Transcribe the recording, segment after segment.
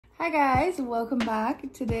Hi guys, welcome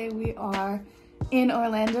back. Today we are in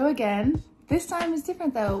Orlando again. This time is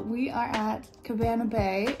different though. We are at Cabana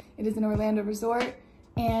Bay. It is an Orlando resort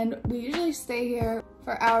and we usually stay here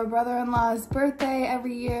for our brother-in-law's birthday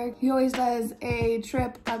every year. He always does a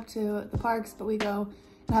trip up to the parks, but we go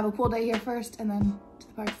and have a pool day here first and then to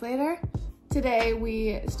the parks later. Today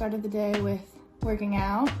we started the day with working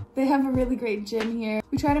out. They have a really great gym here.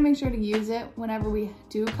 We try to make sure to use it whenever we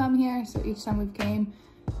do come here, so each time we've came,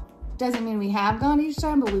 doesn't mean we have gone each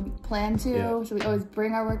time, but we plan to. Yeah. So we always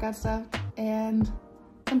bring our workout stuff and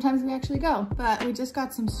sometimes we actually go. But we just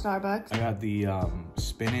got some Starbucks. I got the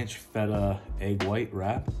spinach feta egg white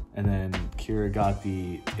wrap, and then Kirra got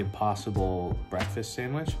the Impossible breakfast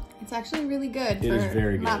sandwich. It's actually really good. It is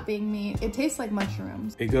very good. Not being meat. It tastes like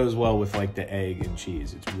mushrooms. It goes well with like the egg and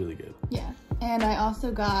cheese. It's really good. Yeah. And I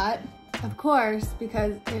also got, of course,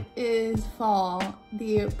 because it is fall,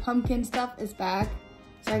 the pumpkin stuff is back.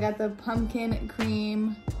 So I got the pumpkin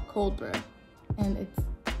cream cold brew and it's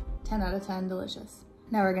 10 out of 10 delicious.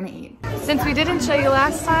 Now we're gonna eat. Since we didn't show you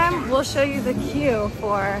last time, we'll show you the queue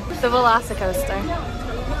for the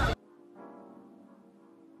Velocicoaster.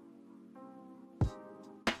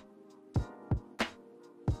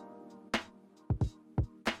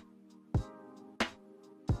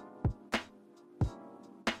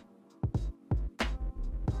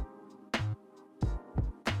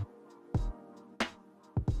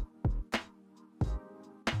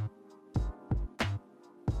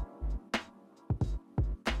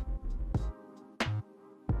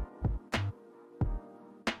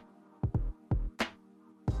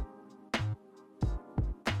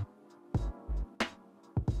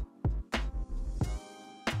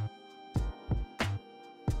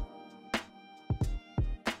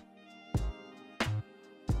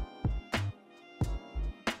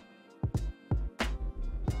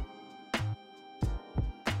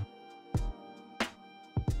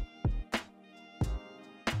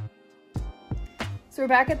 So we're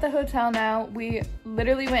back at the hotel now. We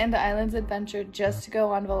literally went into Islands Adventure just to go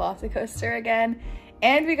on Velocicoaster again.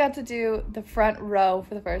 And we got to do the front row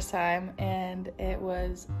for the first time. And it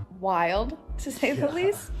was wild, to say the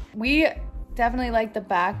least. We definitely like the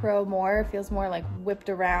back row more. It feels more like whipped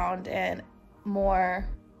around and more,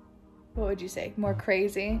 what would you say, more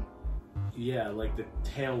crazy? Yeah, like the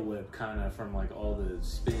tail whip kind of from like all the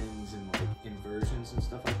spins and like inversions and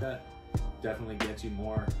stuff like that. Definitely gets you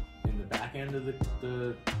more in the back end of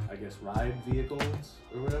the I guess ride vehicles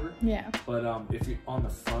or whatever. Yeah. But if you're on the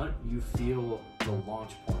front, you feel the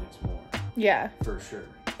launch points more. Yeah. For sure.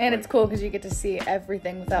 And like, it's cool because you get to see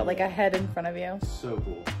everything without like a head in front of you. So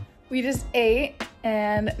cool. We just ate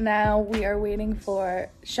and now we are waiting for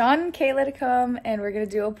Sean and Kayla to come and we're gonna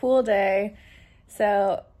do a pool day.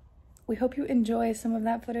 So we hope you enjoy some of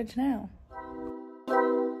that footage now.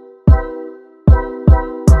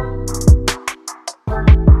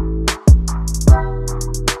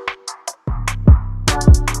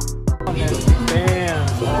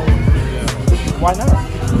 Why not?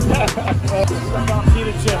 Eat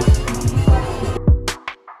a chip.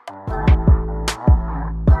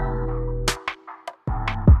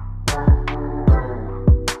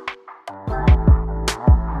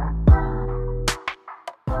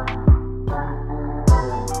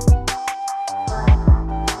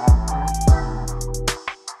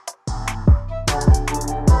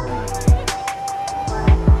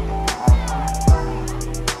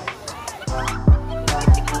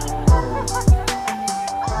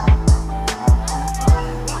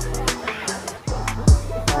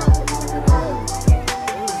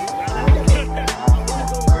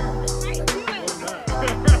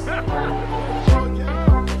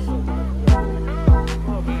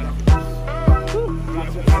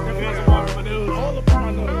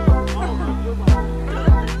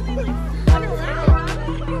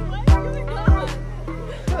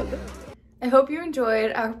 I hope you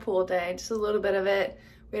enjoyed our pool day, just a little bit of it.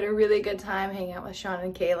 We had a really good time hanging out with Sean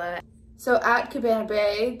and Kayla. So at Cabana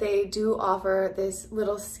Bay, they do offer this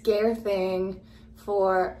little scare thing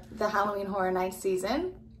for the Halloween Horror Nights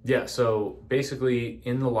season. Yeah, so basically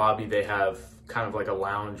in the lobby, they have kind of like a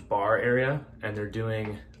lounge bar area and they're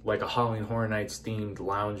doing like a Halloween Horror Nights themed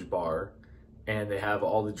lounge bar. And they have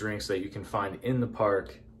all the drinks that you can find in the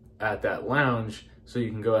park at that lounge. So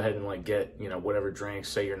you can go ahead and like get, you know, whatever drinks,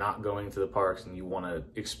 say you're not going to the parks and you want to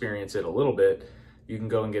experience it a little bit, you can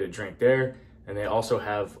go and get a drink there. And they also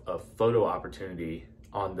have a photo opportunity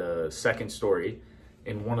on the second story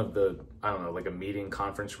in one of the, I don't know, like a meeting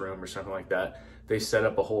conference room or something like that. They set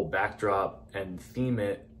up a whole backdrop and theme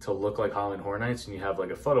it to look like Halloween Horror Nights, and you have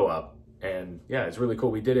like a photo op. And yeah, it's really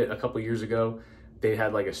cool. We did it a couple years ago they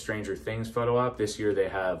had like a Stranger Things photo op. This year they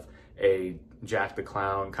have a Jack the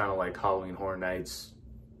Clown, kind of like Halloween Horror Nights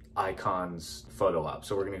icons photo op.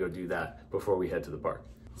 So we're gonna go do that before we head to the park.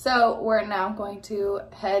 So we're now going to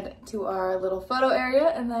head to our little photo area,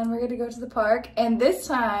 and then we're gonna go to the park. And this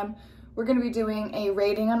time we're gonna be doing a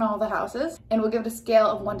rating on all the houses, and we'll give it a scale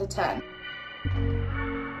of 1 to 10.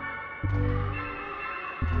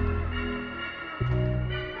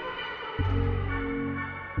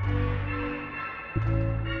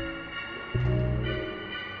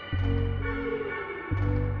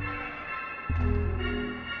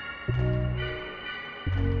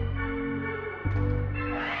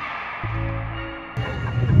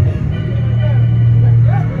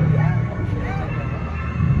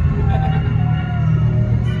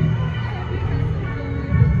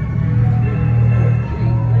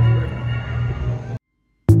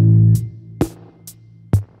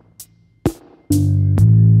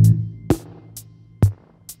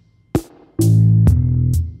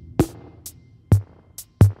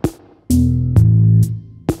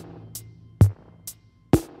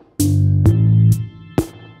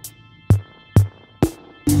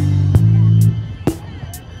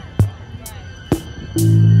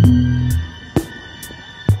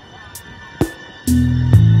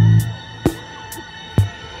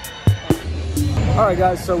 Alright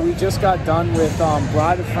guys, so we just got done with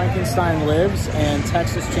Bride of Frankenstein Lives and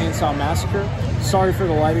Texas Chainsaw Massacre. Sorry for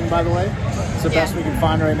the lighting, by the way. It's the best we can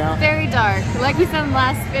find right now. Very dark. Like we said in the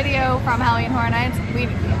last video from Halloween Horror Nights, we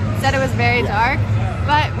said it was very dark,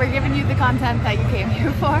 but we're giving you the content that you came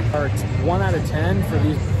here for. 1 out of 10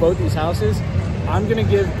 for both these houses. I'm gonna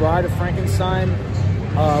give Bride of Frankenstein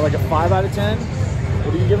like a 5 out of 10.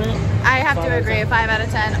 What are you giving it? I have to agree, a 5 out of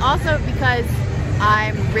 10. Also because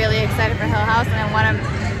I'm really excited for Hill House, and I want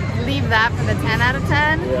to leave that for the 10 out of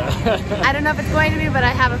 10. Yeah. I don't know if it's going to be, but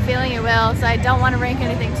I have a feeling it will, so I don't want to rank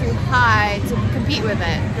anything too high to compete with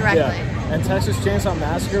it directly. Yeah. And Texas Chainsaw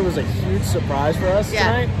Massacre was a huge surprise for us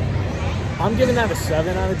tonight. I'm giving that a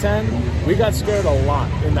 7 out of 10. We got scared a lot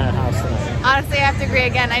in that house tonight. Honestly, I have to agree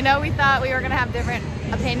again. I know we thought we were going to have different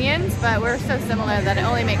opinions, but we're so similar that it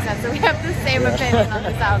only makes sense that we have the same opinion on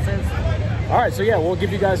these houses. All right, so yeah, we'll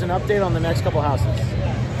give you guys an update on the next couple houses.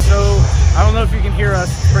 So, I don't know if you can hear us,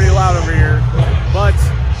 it's pretty loud over here, but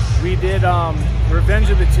we did Revenge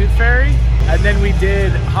of the Tooth Fairy, and then we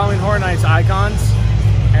did Halloween Horror Nights Icons.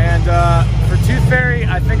 And for Tooth Fairy,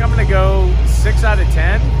 I think I'm gonna go 6 out of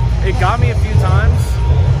 10. It got me a few times,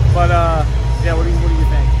 but yeah, what do you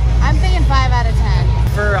think? I'm thinking 5 out of 10.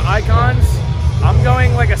 For Icons, I'm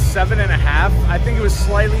going like a 7.5. I think it was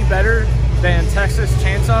slightly better than Texas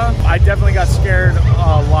Chainsaw. I definitely got scared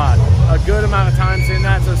a lot. A good amount of times in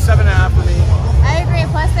that, so 7.5 for me. I agree,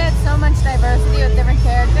 plus they had so much diversity with different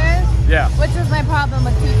characters. Yeah. Which was my problem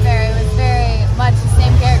with Tooth Fairy. It was very much the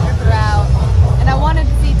same character throughout. And I wanted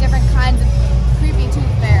to see different kinds of creepy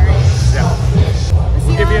Tooth Fairies. Yeah.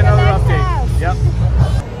 We'll give you another update.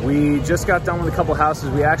 Yep. We just got done with a couple houses.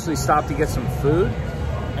 We actually stopped to get some food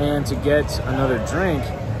and to get another drink.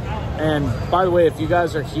 And by the way, if you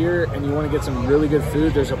guys are here and you want to get some really good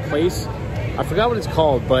food, there's a place, I forgot what it's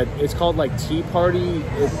called, but it's called like Tea Party.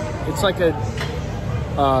 It's like a,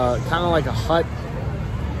 kind of like a hut,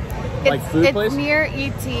 like food place. It's near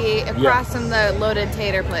ET, across from the Loaded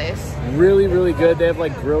Tater place. Really, really good. They have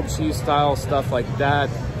like grilled cheese style stuff like that.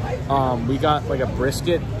 We got like a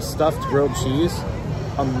brisket stuffed grilled cheese.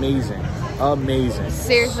 Amazing. Amazing.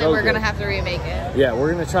 Seriously, so we're good. gonna have to remake it. Yeah,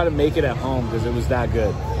 we're gonna try to make it at home because it was that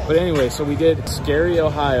good. But anyway, so we did Scary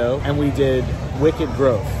Ohio and we did Wicked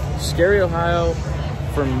Grove. Scary Ohio,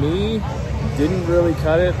 for me, didn't really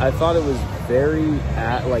cut it. I thought it was very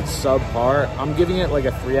like subpar. I'm giving it like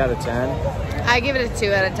a 3 out of 10. I give it a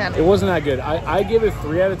 2 out of 10. It wasn't that good. I give it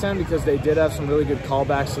 3 out of 10 because they did have some really good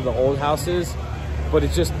callbacks to the old houses, but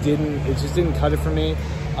it just didn't cut it for me.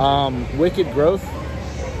 Wicked Growth,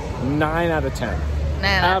 9 out of 10.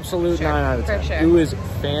 Absolute 9 out of 10. Sure. It was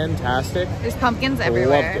fantastic. There's pumpkins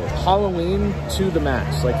everywhere. Loved it. Halloween to the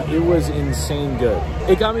max. Like, it was insane good.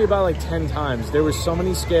 It got me about like 10 times. There were so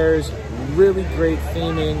many scares, really great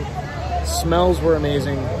theming. Smells were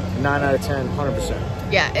amazing. 9 out of 10,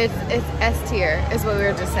 100%. Yeah, it's S tier is what we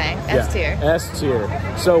were just saying. S tier. Yeah, S tier.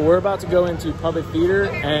 So we're about to go into Puppet Theater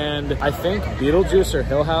and I think Beetlejuice or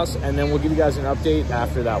Hill House, and then we'll give you guys an update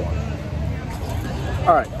after that one.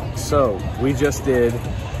 All right. So we just did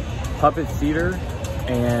Puppet Theater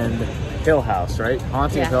and Hill House, right?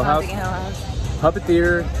 Haunting Hill House. Hill House. Puppet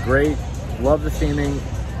Theater, great. Love the theming.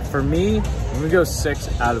 For me, I'm gonna go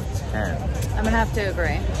 6 out of 10. I'm gonna have to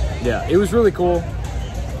agree. Yeah, it was really cool,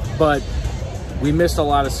 but We missed a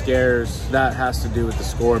lot of scares. That has to do with the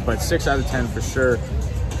score, but 6 out of 10 for sure.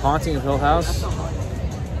 Haunting of Hill House,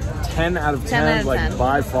 10 out of 10, like 10.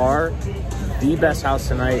 By far the best house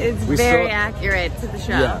tonight. It's very accurate to the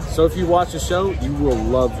show. Yeah, so if you watch the show, you will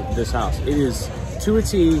love this house. It is to a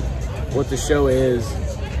T what the show is.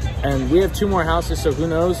 And we have 2 more houses, so who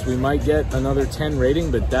knows? We might get another 10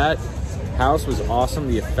 rating, but that house was awesome.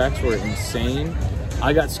 The effects were insane.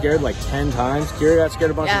 I got scared like 10 times. Kirra got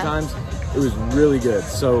scared a bunch of times. It was really good.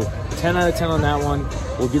 So 10 out of 10 on that one.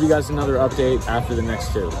 We'll give you guys another update after the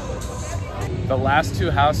next 2. The last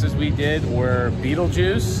 2 houses we did were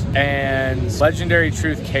Beetlejuice and Legendary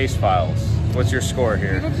Truth Case Files. What's your score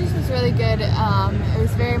here? Beetlejuice was really good. It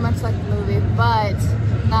was very much like the movie, but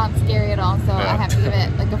not scary at all. So I have to give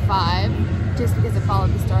it like a 5, just because it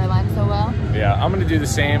followed the storyline so well. Yeah, I'm gonna do the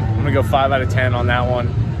same. I'm gonna go 5 out of 10 on that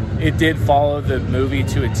one. It did follow the movie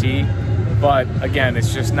to a T, but again,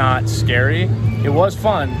 it's just not scary. It was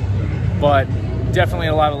fun, but definitely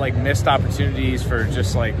a lot of like missed opportunities for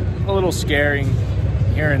just like a little scaring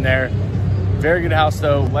here and there. Very good house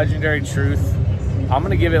though. Legendary Truth, I'm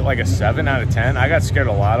gonna give it like a 7 out of 10. I got scared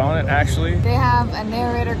a lot on it actually. They have a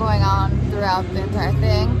narrator going on throughout the entire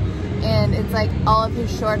thing, and it's like all of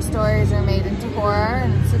his short stories are made into horror,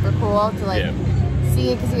 and it's super cool to like see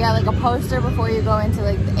it, because you got like a poster before you go into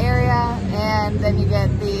like the area, and then you get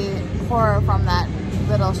the horror from that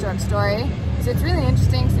little short story. So it's really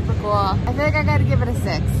interesting, super cool. I feel like I gotta give it a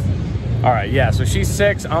 6. All right, yeah, so she's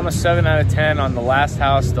 6, I'm a 7 out of 10 on the last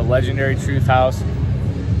house, the Legendary Truth house.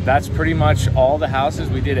 That's pretty much all the houses.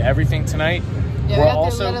 We did everything tonight. Yeah, we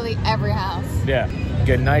got through literally every house. Yeah,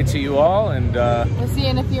 good night to you all, and we'll see you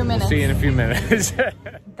in a few minutes. We'll see you in a few minutes.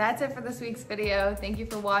 That's it for this week's video. Thank you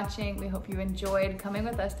for watching. We hope you enjoyed coming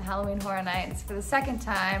with us to Halloween Horror Nights for the 2nd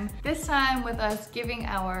time. This time with us giving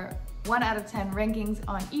our 1 out of 10 rankings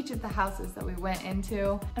on each of the houses that we went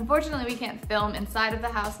into. Unfortunately, we can't film inside of the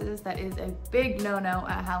houses. That is a big no-no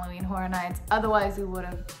at Halloween Horror Nights. Otherwise, we would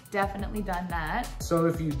have definitely done that. So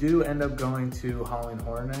if you do end up going to Halloween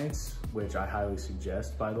Horror Nights, which I highly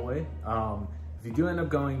suggest, by the way, if you do end up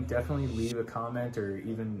going, definitely leave a comment or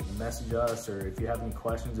even message us, or if you have any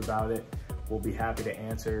questions about it, we'll be happy to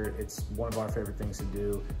answer. It's one of our favorite things to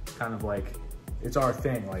do. Kind of like, it's our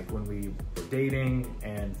thing. Like when we were dating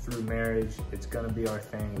and through marriage, it's gonna be our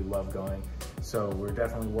thing. We love going. So we're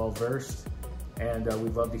definitely well versed, and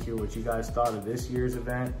we'd love to hear what you guys thought of this year's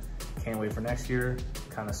event. Can't wait for next year.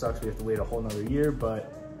 Kind of sucks we have to wait a whole nother year,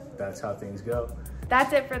 but that's how things go.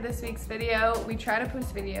 That's it for this week's video. We try to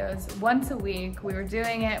post videos once a week. We were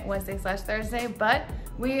doing it Wednesday/Thursday, but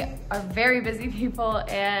we are very busy people,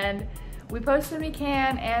 and we post when we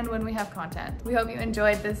can and when we have content. We hope you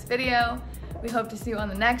enjoyed this video. We hope to see you on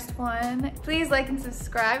the next one. Please like and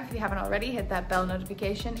subscribe if you haven't already. Hit that bell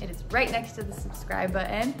notification. It is right next to the subscribe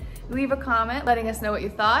button. Leave a comment letting us know what you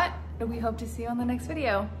thought, and we hope to see you on the next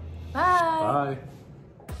video. Bye. Bye.